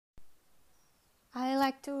I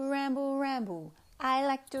like to ramble, ramble. I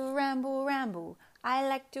like to ramble, ramble. I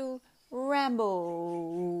like to ramble.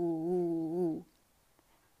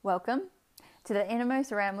 Welcome to the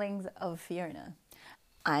innermost ramblings of Fiona.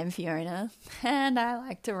 I'm Fiona, and I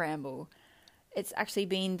like to ramble. It's actually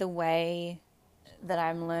been the way that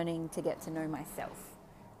I'm learning to get to know myself.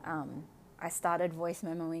 I started voice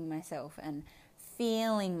memoing myself and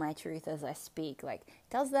feeling my truth as I speak. Like,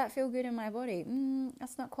 does that feel good in my body?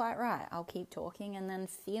 That's not quite right. I'll keep talking and then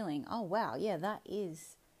feeling, oh wow, yeah, that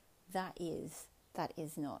is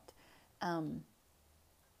not.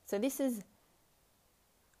 So this is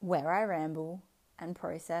where I ramble and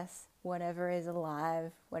process whatever is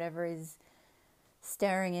alive, whatever is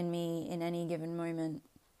stirring in me in any given moment,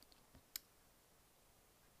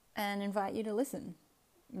 and invite you to listen.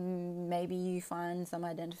 Maybe you find some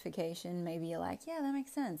identification. Maybe you're like, yeah, that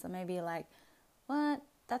makes sense. Or maybe you're like, what?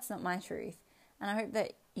 That's not my truth. And I hope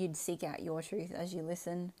that you'd seek out your truth as you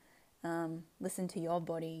listen. Listen to your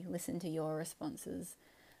body, listen to your responses,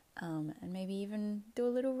 and maybe even do a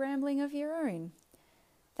little rambling of your own.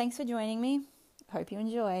 Thanks for joining me. Hope you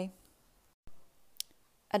enjoy.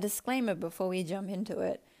 A disclaimer before we jump into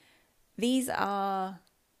it. These are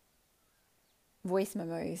voice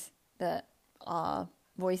memos that are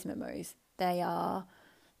voice memos. They are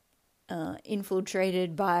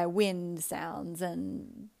infiltrated by wind sounds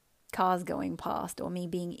and cars going past, or me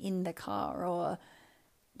being in the car, or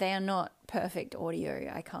they are not perfect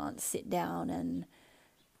audio. I can't sit down and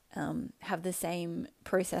have the same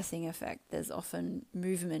processing effect. There's often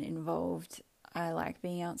movement involved. I like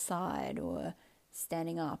being outside or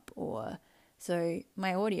standing up, or so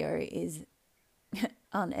my audio is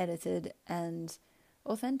unedited and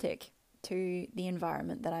authentic to the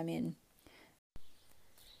environment that I'm in.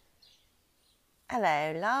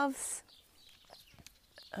 Hello, loves.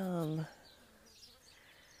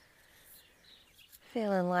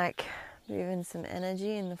 Feeling like moving some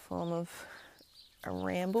energy in the form of a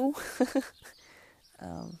ramble.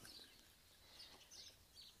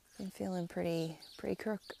 Been feeling pretty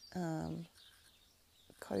crook.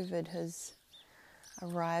 COVID has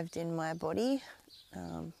arrived in my body.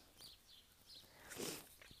 I'm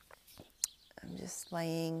just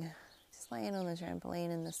laying on the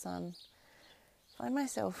trampoline in the sun. Find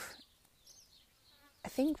myself, I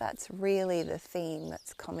think that's really the theme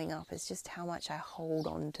that's coming up, is just how much I hold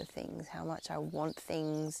on to things, how much I want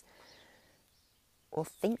things or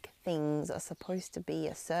think things are supposed to be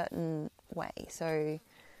a certain way. So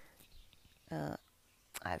I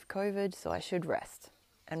have COVID, so I should rest.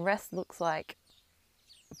 And rest looks like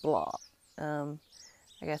blah. I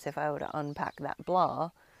guess if I were to unpack that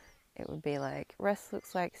blah, it would be like, rest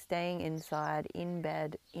looks like staying inside, in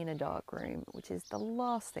bed, in a dark room, which is the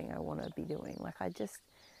last thing I want to be doing. Like,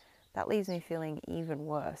 that leaves me feeling even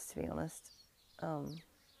worse, to be honest.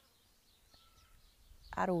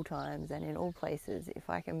 At all times and in all places, if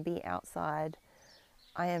I can be outside,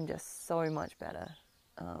 I am just so much better.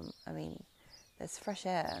 There's fresh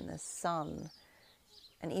air and there's sun,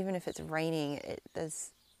 and even if it's raining,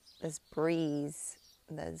 there's breeze,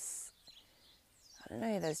 there's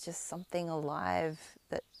just something alive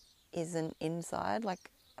that isn't inside.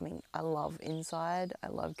 I love inside. I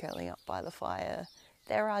love curling up by the fire.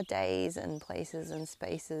 There are days and places and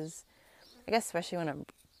spaces, I guess especially when I'm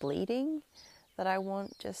bleeding, that I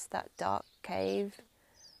want just that dark cave.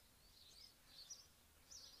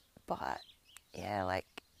 But yeah, like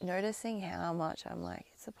noticing how much I'm like,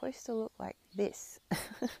 it's supposed to look like this.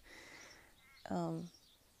 And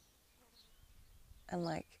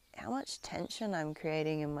like how much tension I'm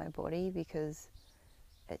creating in my body because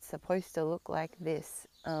it's supposed to look like this.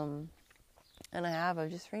 And I've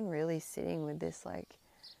just been really sitting with this, like,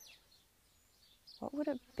 what would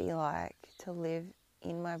it be like to live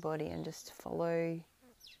in my body and just follow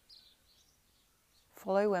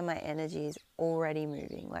where my energy is already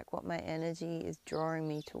moving, like what my energy is drawing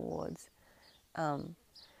me towards. I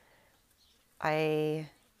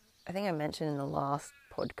think I mentioned in the last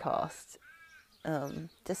podcast,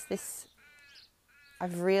 just this,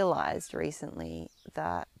 I've realized recently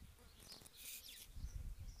that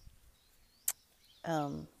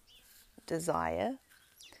desire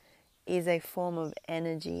is a form of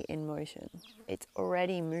energy in motion. It's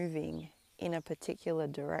already moving in a particular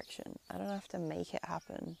direction. I don't have to make it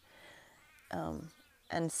happen.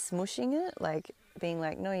 And smushing it, like being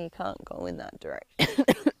like, no, you can't go in that direction.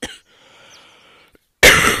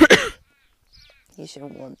 You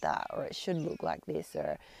shouldn't want that, or it should look like this,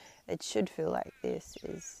 or it should feel like this,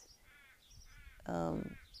 is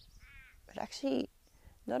it actually,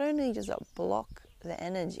 not only does it block the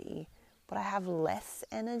energy, but I have less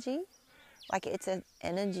energy. like it's an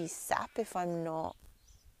energy sap if I'm not,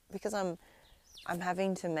 because I'm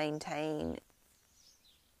having to maintain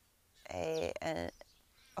a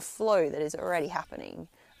flow that is already happening.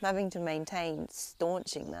 I'm having to maintain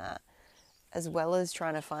staunching that, as well as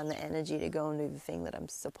trying to find the energy to go and do the thing that I'm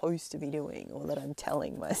supposed to be doing, or that I'm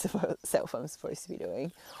telling myself I'm supposed to be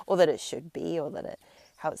doing, or that it should be, or that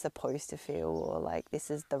how it's supposed to feel, or like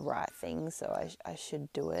this is the right thing, so I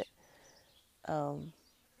should do it.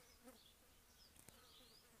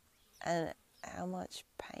 And how much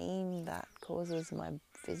pain that causes my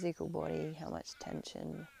physical body, how much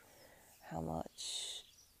tension, how much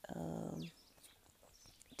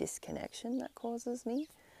disconnection that causes me.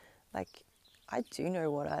 Like, I do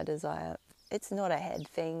know what I desire. It's not a head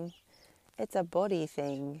thing. It's a body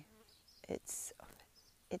thing. It's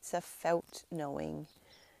a felt knowing.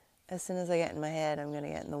 As soon as I get in my head, I'm going to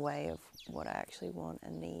get in the way of what I actually want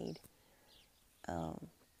and need.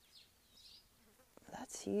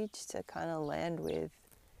 That's huge to kind of land with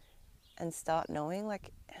and start knowing.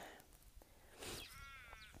 Like,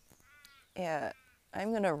 yeah,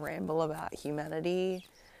 I'm going to ramble about humanity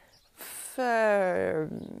for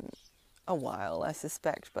a while, I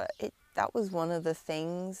suspect, but that was one of the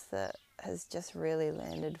things that has just really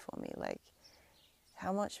landed for me, like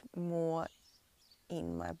how much more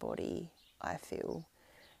in my body I feel,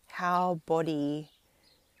 how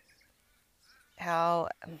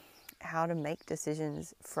to make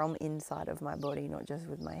decisions from inside of my body, not just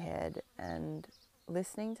with my head, and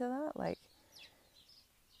listening to that, like,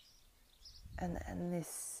 and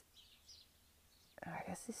this, I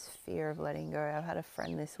guess, this fear of letting go. I've had a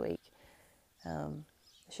friend this week,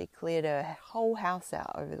 she cleared her whole house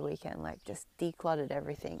out over the weekend, like just decluttered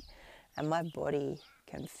everything, and my body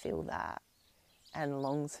can feel that and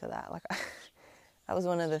longs for that. Like, that was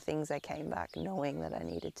one of the things I came back knowing that I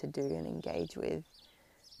needed to do and engage with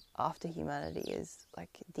after humanity, is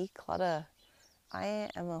like declutter. I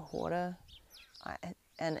am a hoarder,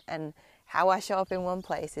 and how I show up in one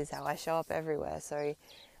place is how I show up everywhere. So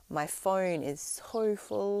my phone is so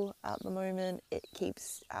full at the moment. It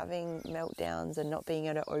keeps having meltdowns and not being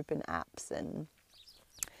able to open apps and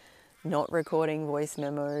not recording voice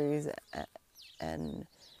memos and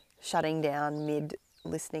shutting down mid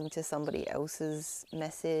listening to somebody else's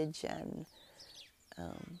message. And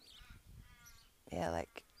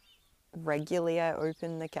like regularly I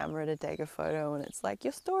open the camera to take a photo and it's like,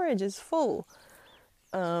 your storage is full.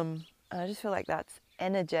 I just feel like that's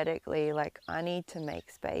energetically, like, I need to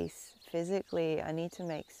make space. Physically, I need to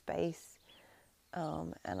make space.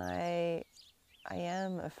 And I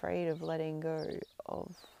am afraid of letting go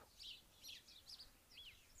of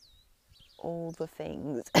all the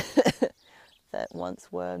things that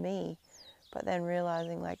once were me. But then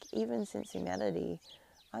realizing, like, even since humanity,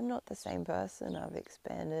 I'm not the same person. I've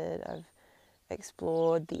expanded, I've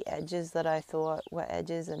explored. The edges that I thought were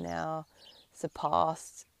edges are now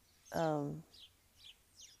surpassed.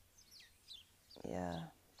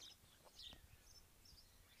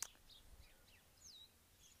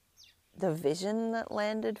 The vision that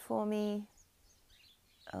landed for me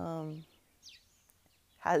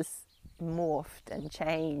has morphed and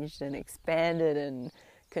changed and expanded and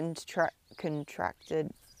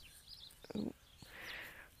contracted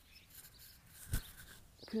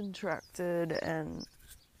and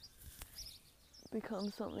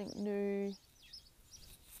become something new,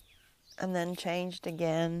 and then changed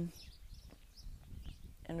again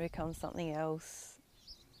and become something else.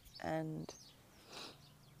 And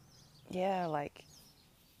like,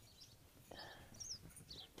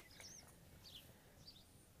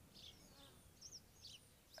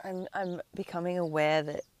 I'm becoming aware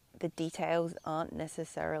that the details aren't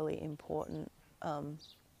necessarily important.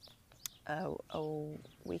 A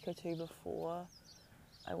week or two before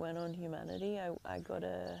I went on humanity, I got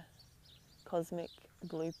a cosmic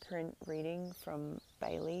blueprint reading from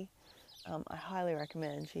Bailey. I highly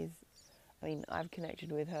recommend. I've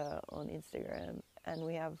connected with her on Instagram and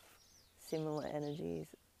we have similar energies,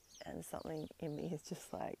 and something in me is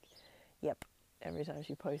just like, yep, every time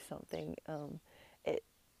she posts something,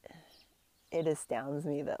 it astounds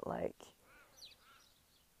me that, like,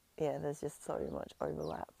 there's just so much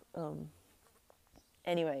overlap.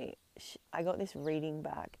 Anyway, I got this reading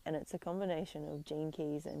back, and it's a combination of gene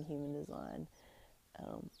keys and human design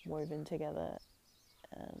woven together.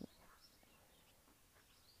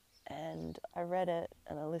 And I read it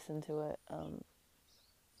and I listened to it.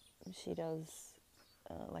 She does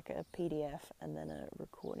like a PDF and then a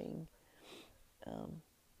recording.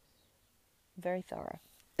 Very thorough.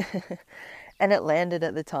 And it landed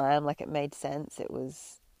at the time, like, it made sense. It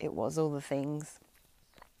was all the things.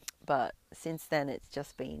 But since then it's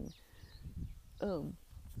just been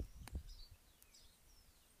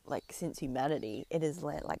like since humanity, it is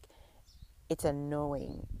like it's a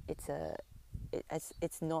knowing. It's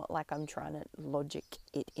not like I'm trying to logic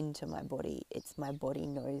it into my body. It's my body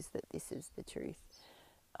knows that this is the truth.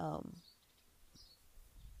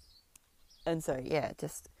 And so, yeah,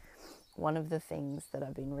 just one of the things that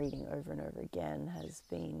I've been reading over and over again has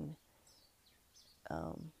been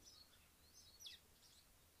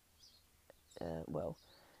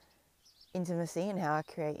intimacy and how I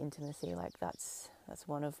create intimacy. Like that's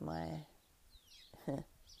one of my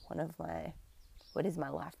what is my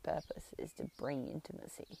life purpose, is to bring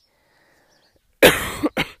intimacy,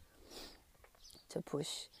 to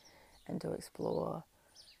push and to explore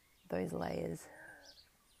those layers,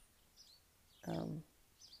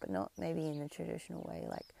 but not maybe in the traditional way.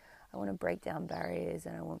 Like I want to break down barriers,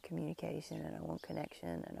 and I want communication, and I want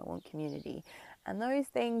connection, and I want community, and those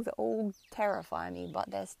things all terrify me,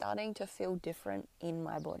 but they're starting to feel different in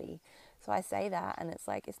my body. So I say that, and it's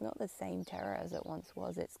like, it's not the same terror as it once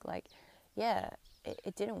was. It's like, yeah,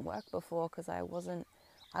 it didn't work before because I wasn't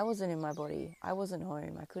in my body. I wasn't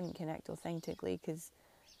home. I couldn't connect authentically because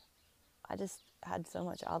I just had so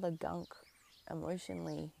much other gunk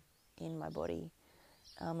emotionally in my body.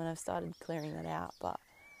 And I've started clearing that out, but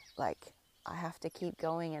like I have to keep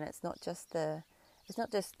going, and it's not just the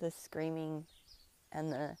screaming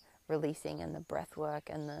and the releasing and the breath work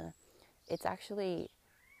and it's actually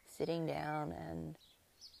sitting down and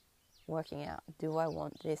working out, do I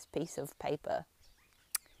want this piece of paper?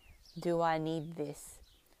 Do I need this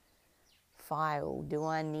file? Do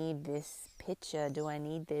I need this picture? Do I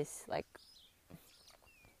need this, like,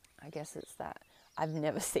 I guess it's that. I've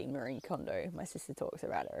never seen Marie Kondo. My sister talks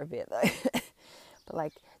about her a bit though. But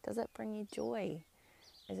like, does it bring you joy?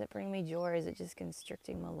 Does it bring me joy, or is it just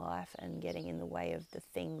constricting my life and getting in the way of the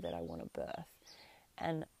thing that I want to birth?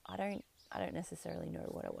 And I don't necessarily know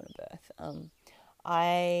what I want to birth.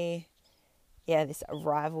 This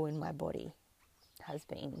arrival in my body has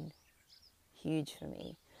been huge for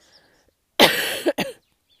me.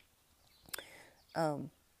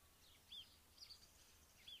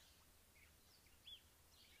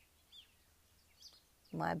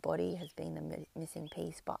 My body has been the missing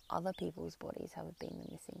piece, but other people's bodies have been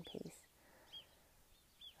the missing piece.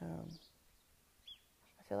 I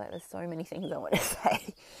feel like there's so many things I want to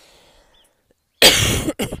say.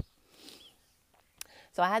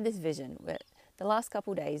 So I had this vision where the last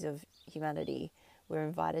couple days of humanity, we're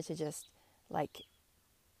invited to just like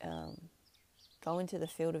go into the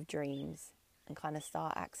field of dreams and kind of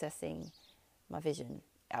start accessing our visions.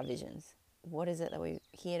 What is it that we're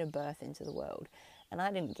here to birth into the world? And I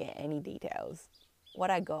didn't get any details. What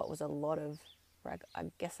I got was a lot of, I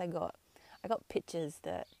guess I got pictures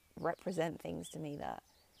that represent things to me that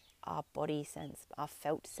are body sense, are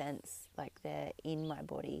felt sense, like they're in my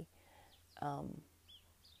body.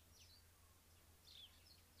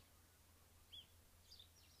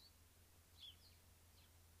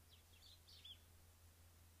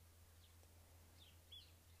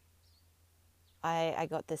 I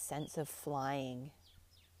got the sense of flying,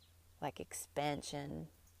 like expansion,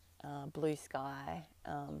 blue sky,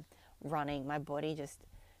 running, my body just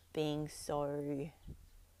being so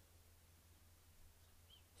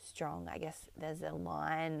strong. I guess there's a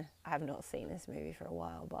line, I have not seen this movie for a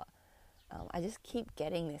while, but I just keep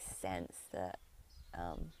getting this sense that,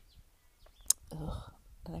 and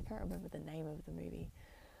I can't remember the name of the movie.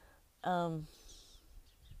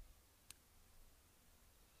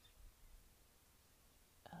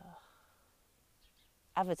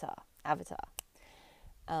 Avatar.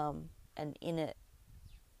 And in it,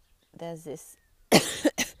 there's this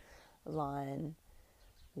line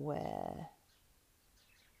where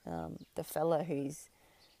the fella who's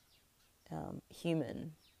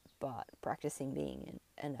human but practicing being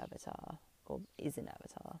an avatar, or is an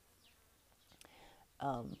avatar,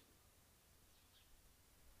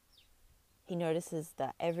 he notices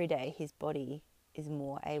that every day his body is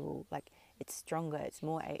more able, like it's stronger, it's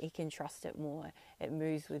more, he can trust it more, it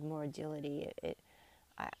moves with more agility,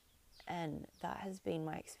 and that has been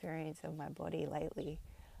my experience of my body lately.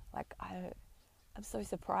 Like I'm so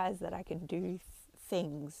surprised that I can do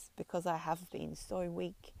things because I have been so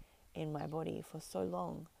weak in my body for so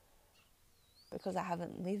long, because I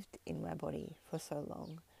haven't lived in my body for so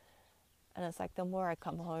long. And it's like the more I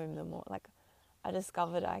come home, the more, like, I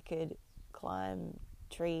discovered I could climb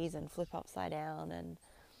trees and flip upside down and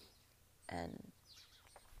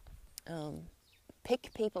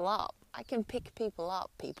pick people up. I can pick people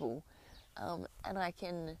up, and I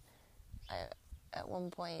can, at one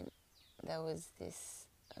point there was this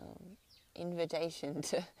invitation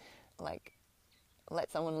to like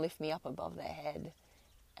let someone lift me up above their head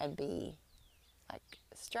and be like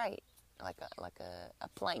straight, like a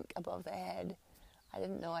plank above their head. I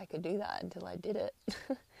didn't know I could do that until I did it.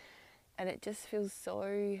 And it just feels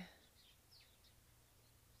so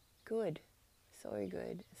good, so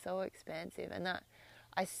expansive. And that,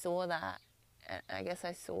 I saw that, and I guess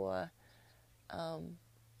I saw,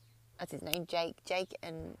 that's his name, Jake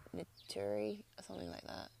and Naturi, or something like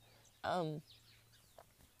that.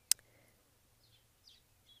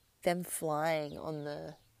 Them flying on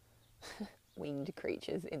the winged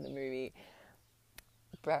creatures in the movie.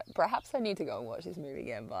 Perhaps I need to go and watch this movie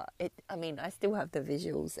again, but I still have the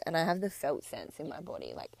visuals and I have the felt sense in my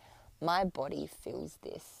body. Like, my body feels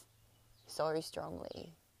this so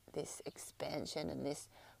strongly, this expansion and this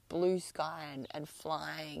blue sky and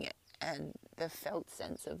flying, and the felt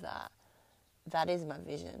sense of that is my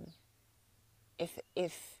vision. If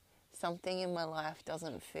something in my life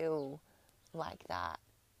doesn't feel like that,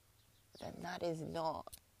 then that is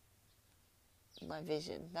not my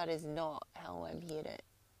vision. That is not how I'm here to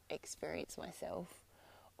experience myself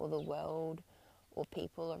or the world or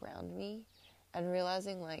people around me. And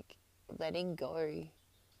realizing, like, letting go,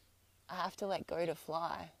 I have to let go to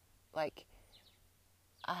fly. Like,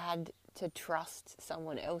 I had to trust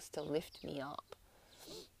someone else to lift me up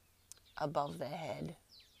above their head.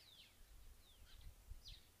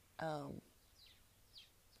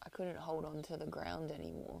 I couldn't hold on to the ground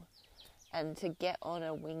anymore. And to get on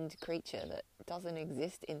a winged creature that doesn't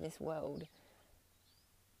exist in this world,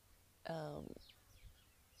 that's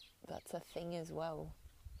a thing as well.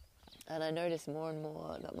 And I notice more and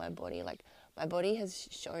more that my body has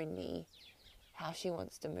shown me how she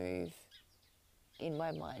wants to move in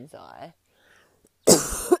my mind's eye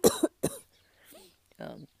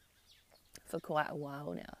for quite a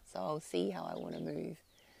while now. So I'll see how I want to move,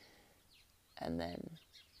 and then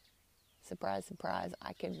surprise, surprise,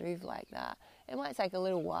 I can move like that. It might take a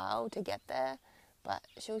little while to get there, but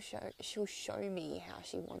she'll show me how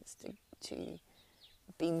she wants to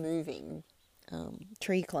be moving,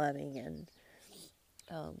 tree climbing, and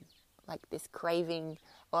like this craving.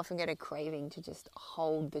 I often get a craving to just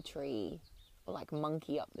hold the tree or like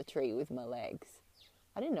monkey up the tree with my legs.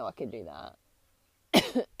 I didn't know I could do that.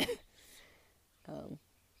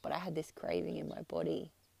 But I had this craving in my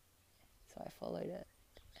body, so I followed it,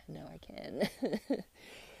 and now I can.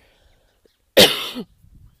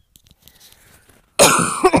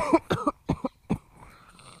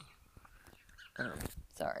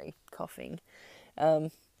 Sorry, coughing. I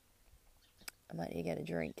might need to get a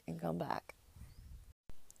drink and come back.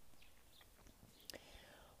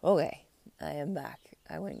 Okay, I am back.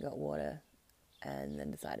 I went and got water and then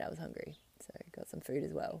decided I was hungry, so got some food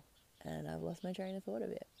as well. And I've lost my train of thought a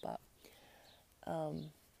bit, but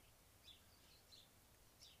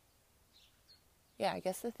I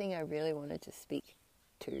guess the thing I really wanted to speak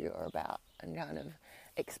to or about and kind of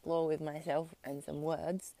explore with myself and some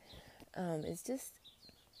words is just,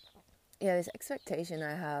 this expectation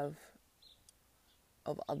I have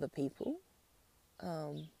of other people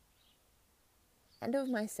and of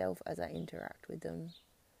myself as I interact with them.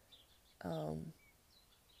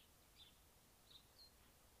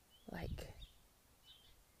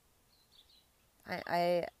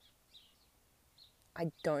 I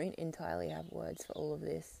don't entirely have words for all of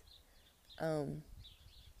this. But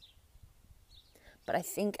I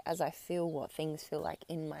think as I feel what things feel like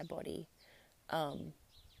in my body,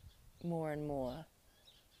 more and more,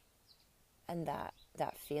 and that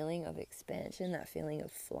feeling of expansion, that feeling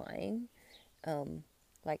of flying,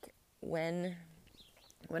 like when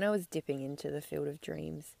I was dipping into the field of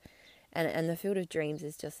dreams, and the field of dreams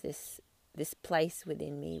is just this place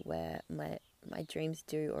within me where my dreams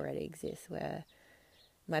do already exist, where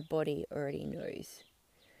my body already knows.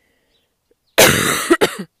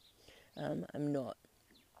 I'm not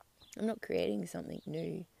creating something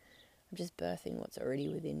new. I'm just birthing what's already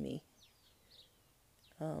within me.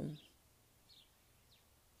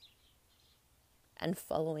 And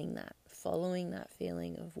following that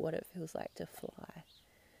feeling of what it feels like to fly.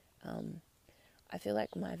 I feel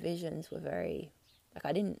like my visions were very, like,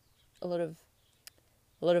 I didn't, a lot of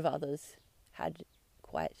others had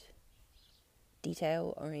quite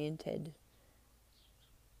detail oriented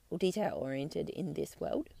in this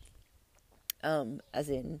world, as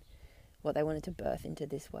in what they wanted to birth into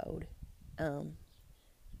this world, and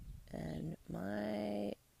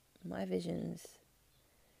my visions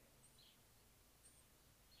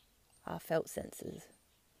are felt senses.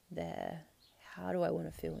 They're, how do I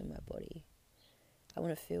want to feel in my body? I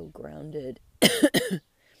want to feel grounded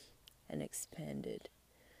and expanded.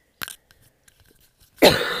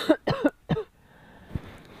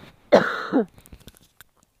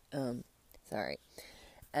 Sorry.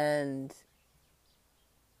 And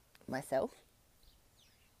myself,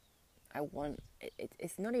 I want,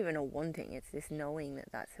 it's not even a wanting, it's this knowing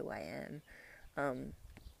that that's who I am.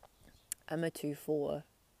 I'm a 2/4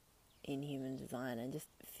 in human design, and just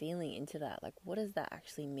feeling into that, like, what does that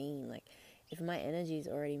actually mean? Like, if my energy is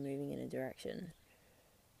already moving in a direction,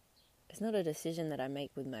 it's not a decision that I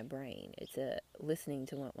make with my brain. It's a listening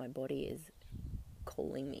to what my body is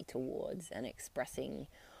calling me towards and expressing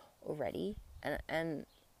already. And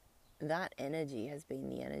that energy has been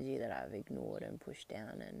the energy that I've ignored and pushed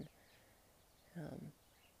down and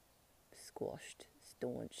squashed,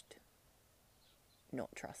 staunched,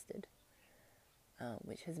 not trusted,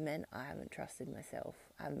 which has meant I haven't trusted myself.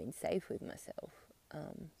 I haven't been safe with myself.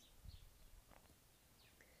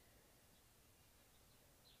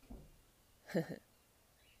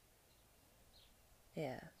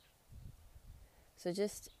 Yeah. So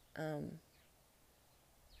just, I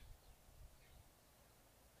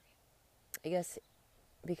guess,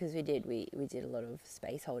 because we did a lot of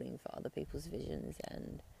space holding for other people's visions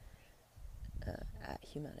and at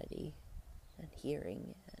humanity and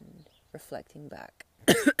hearing and reflecting back.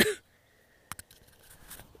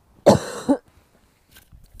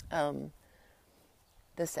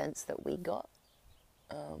 The sense that we got,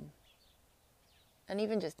 and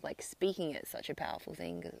even just like speaking it's such a powerful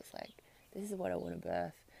thing, because it's like, this is what I want to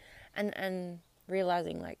birth, and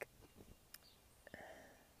realizing, like,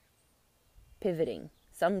 pivoting.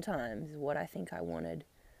 Sometimes what I think I wanted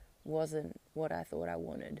wasn't what I thought I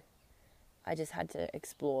wanted. I just had to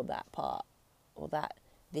explore that part, or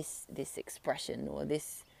this expression, or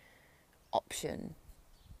this option,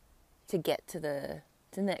 to get to the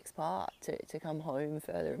next part, to come home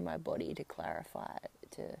further in my body, to clarify,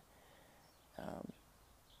 to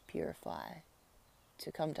purify,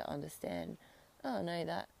 to come to understand, oh no,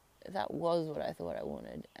 that was what I thought I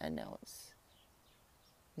wanted, and now it's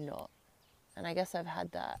not. And I guess I've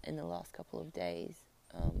had that in the last couple of days.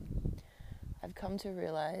 I've come to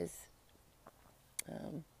realize,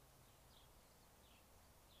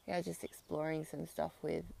 just exploring some stuff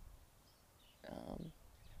with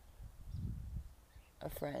a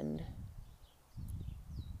friend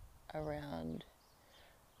around,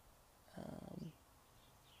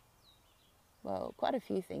 quite a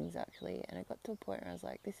few things actually, and I got to a point where I was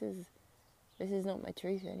like, this is not my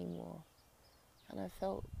truth anymore, and I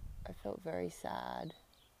felt very sad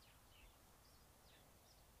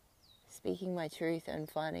speaking my truth and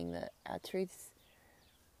finding that our truths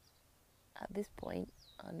at this point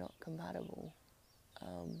are not compatible,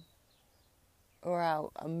 or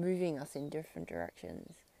are moving us in different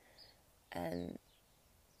directions, and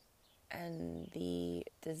the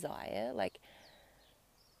desire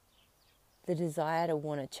to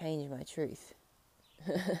want to change my truth.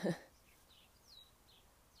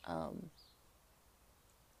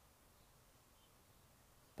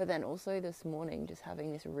 But then also this morning, just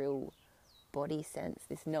having this real body sense,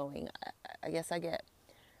 this knowing, I guess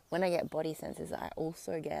when I get body senses, I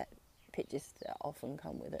also get pictures that often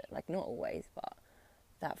come with it. Like, not always, but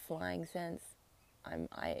that flying sense,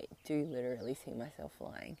 I do literally see myself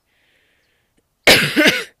flying.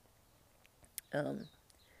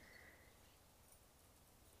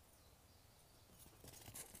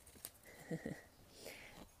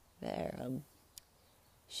 They're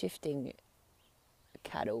shifting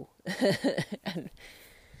cattle, and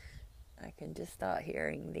I can just start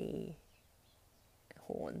hearing the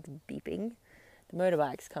horns beeping. The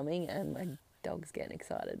motorbike's coming, and my dog's getting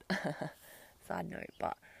excited. Side note,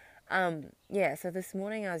 but so this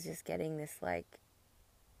morning I was just getting this, like,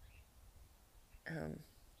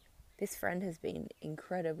 this friend has been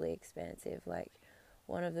incredibly expansive. Like,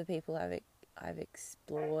 one of the people I've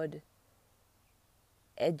explored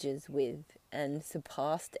edges with, and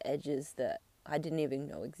surpassed edges that I didn't even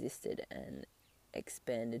know existed, and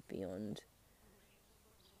expanded beyond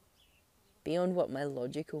what my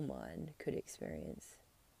logical mind could experience.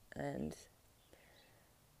 And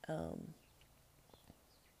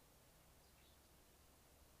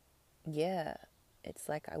it's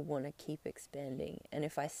like I want to keep expanding, and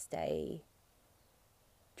if I stay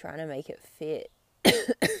trying to make it fit,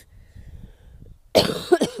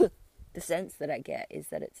 the sense that I get is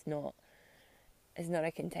that it's not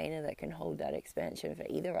a container that can hold that expansion for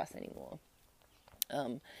either of us anymore.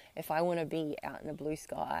 If I want to be out in the blue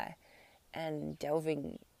sky and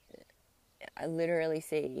delving, I literally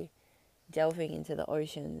see delving into the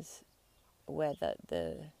oceans where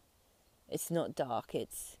it's not dark,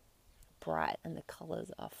 it's bright, and the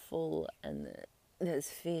colours are full, and there's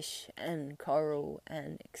fish and coral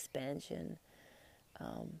and expansion,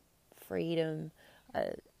 freedom,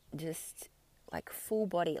 just like full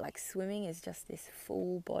body, like swimming is just this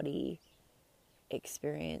full body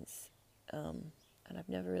experience, and I've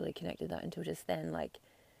never really connected that until just then. Like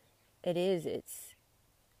it's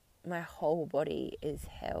my whole body is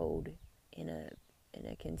held in a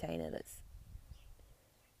container that's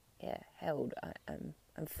held. I'm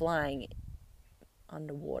flying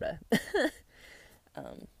underwater.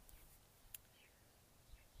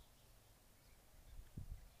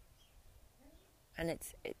 And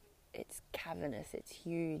it's cavernous, it's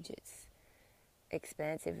huge, it's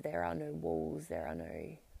expansive. There are no walls,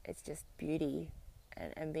 it's just beauty,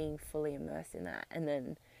 and being fully immersed in that. And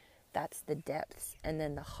then that's the depths, and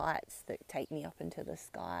then the heights that take me up into the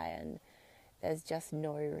sky, and there's just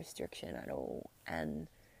no restriction at all. And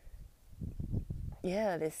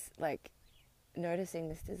this like noticing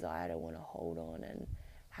this desire to want to hold on and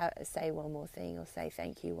say one more thing, or say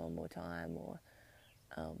thank you one more time, or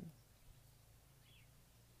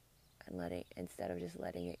and instead of just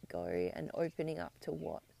letting it go, and opening up to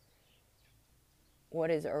what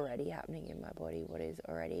is already happening in my body, what is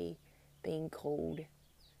already being called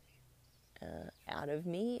out of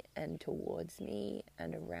me and towards me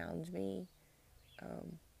and around me.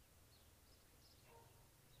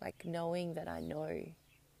 Like knowing that I know, I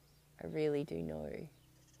really do know.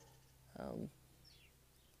 And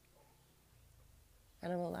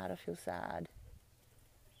I'm allowed to feel sad.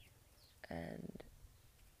 And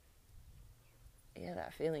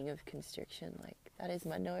that feeling of constriction, like that is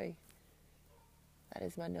my no. That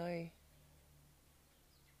is my no.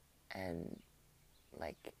 And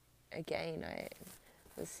like, again, I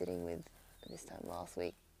was sitting with, this time last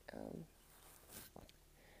week,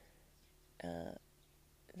 the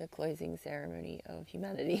closing ceremony of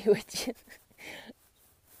Humanity, which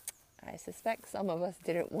I suspect some of us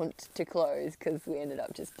didn't want to close because we ended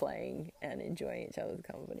up just playing and enjoying each other's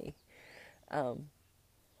company.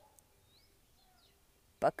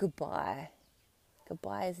 But goodbye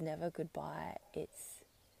is never goodbye. It's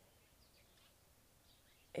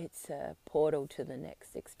a portal to the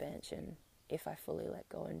next expansion if I fully let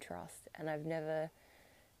go and trust. And I've never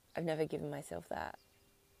given myself that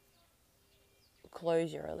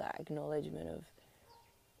closure or that acknowledgement of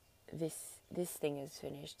this thing is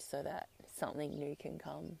finished so that something new can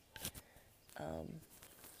come.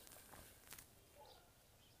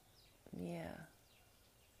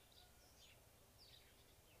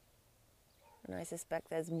 And I suspect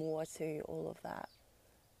there's more to all of that.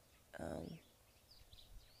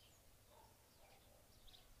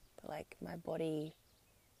 But like my body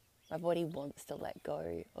wants to let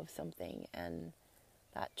go of something, and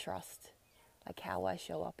that trust, like how I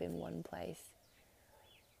show up in one place.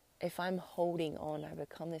 If I'm holding on, I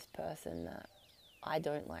become this person that I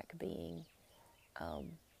don't like being.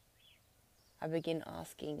 I begin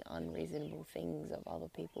asking unreasonable things of other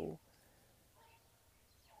people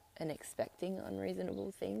and expecting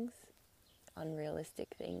unreasonable things, unrealistic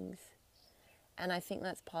things. And I think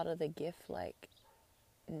that's part of the gift, like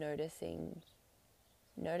noticing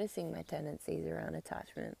my tendencies around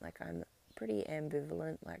attachment. Like I'm pretty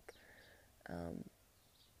ambivalent, like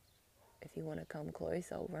if you want to come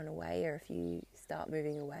close, I'll run away, or if you start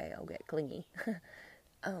moving away, I'll get clingy.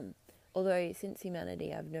 Although since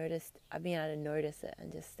Humanity, I've been able to notice it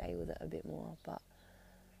and just stay with it a bit more. But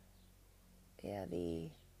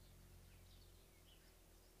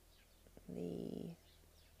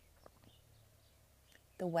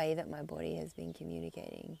the way that my body has been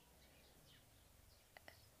communicating,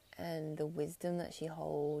 and the wisdom that she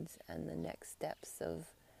holds, and the next steps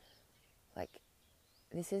of, like,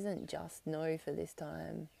 this isn't just no for this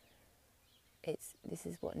time. This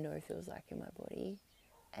is what no feels like in my body,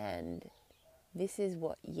 and this is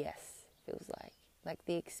what yes feels like. Like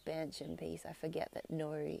the expansion piece, I forget that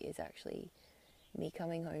no is actually me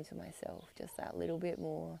coming home to myself just that little bit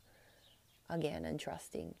more again, and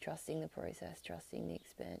trusting the process, trusting the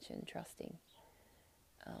expansion, trusting.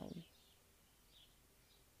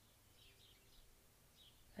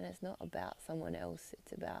 And it's not about someone else,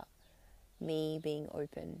 it's about me being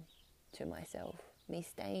open to myself, me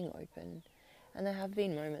staying open. And there have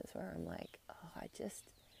been moments where I'm like,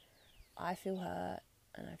 I feel hurt,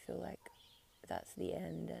 and I feel like that's the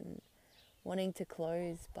end, and wanting to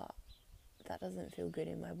close, but that doesn't feel good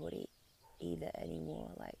in my body either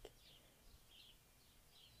anymore. Like,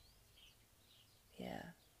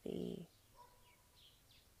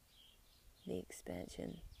 the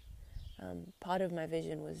expansion. Part of my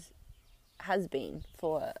vision has been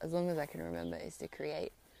for as long as I can remember, is to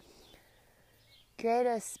create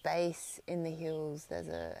a space in the hills. There's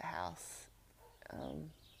a house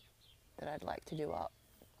that I'd like to do up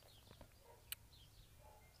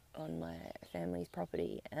on my family's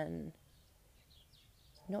property, and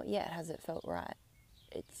not yet has it felt right.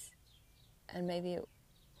 And maybe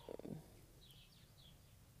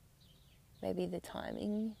the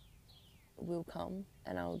timing will come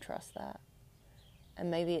and I'll trust that. And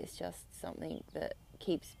maybe it's just something that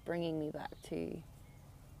keeps bringing me back to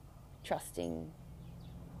trusting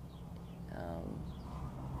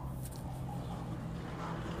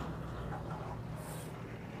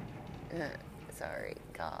sorry,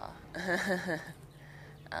 car.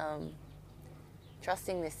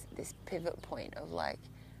 Trusting this pivot point of like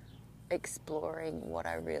exploring what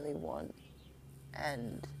I really want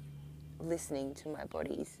and listening to my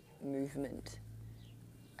body's movement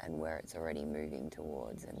and where it's already moving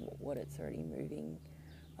towards and what it's already moving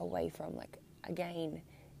away from. Like, again,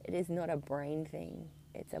 it is not a brain thing,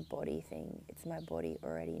 it's a body thing. It's my body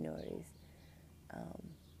already knows.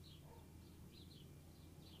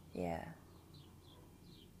 Yeah.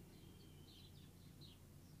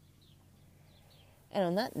 And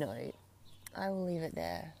on that note, I will leave it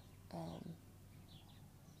there.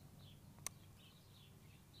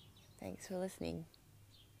 Thanks for listening.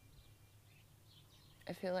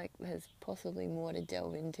 I feel like there's possibly more to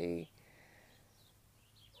delve into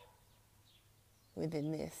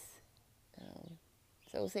within this.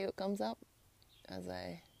 So we'll see what comes up as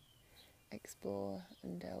I explore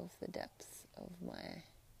and delve the depths of my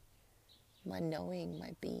knowing,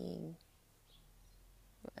 my being.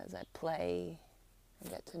 As I play and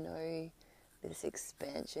get to know this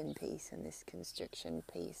expansion piece and this constriction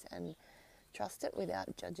piece and trust it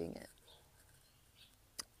without judging it.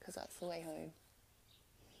 Because that's the way home.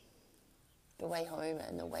 The way home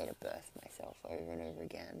and the way to birth myself over and over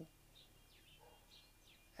again.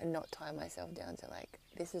 And not tie myself down to like,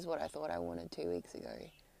 this is what I thought I wanted 2 weeks ago.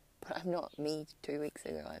 But I'm not me 2 weeks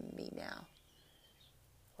ago, I'm me now.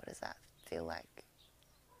 What does that feel like?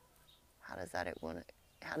 How does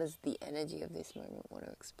the energy of this moment want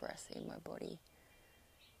to express in my body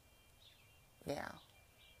now?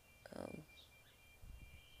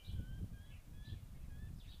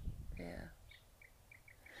 Yeah.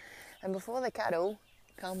 And before the cattle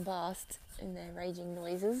come past in their raging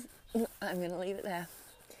noises, I'm going to leave it there.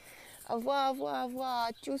 Au revoir, au revoir, au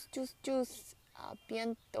revoir. Tschüss, tschüss, tschüss. A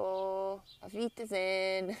bientôt. Auf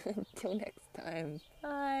Wiedersehen. Until next time.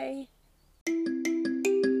 Bye.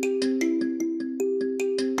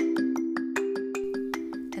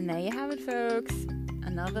 And there you have it, folks.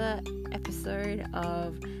 Another episode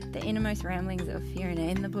of The Innermost Ramblings of Fiona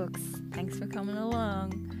in the books. Thanks for coming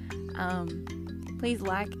along. Please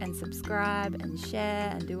like and subscribe and share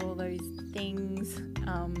and do all those things.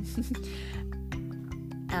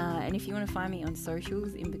 And if you want to find me on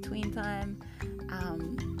socials in between time,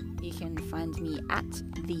 you can find me at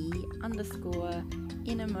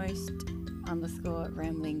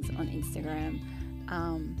 _innermost_ramblings on Instagram.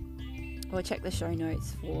 Or check the show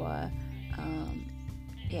notes for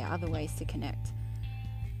other ways to connect.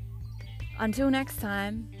 Until next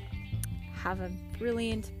time, have a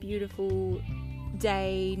brilliant, beautiful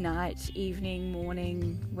day, night, evening,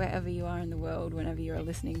 morning, wherever you are in the world, whenever you are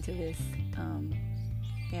listening to this.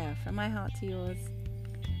 From my heart to yours.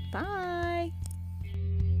 Bye.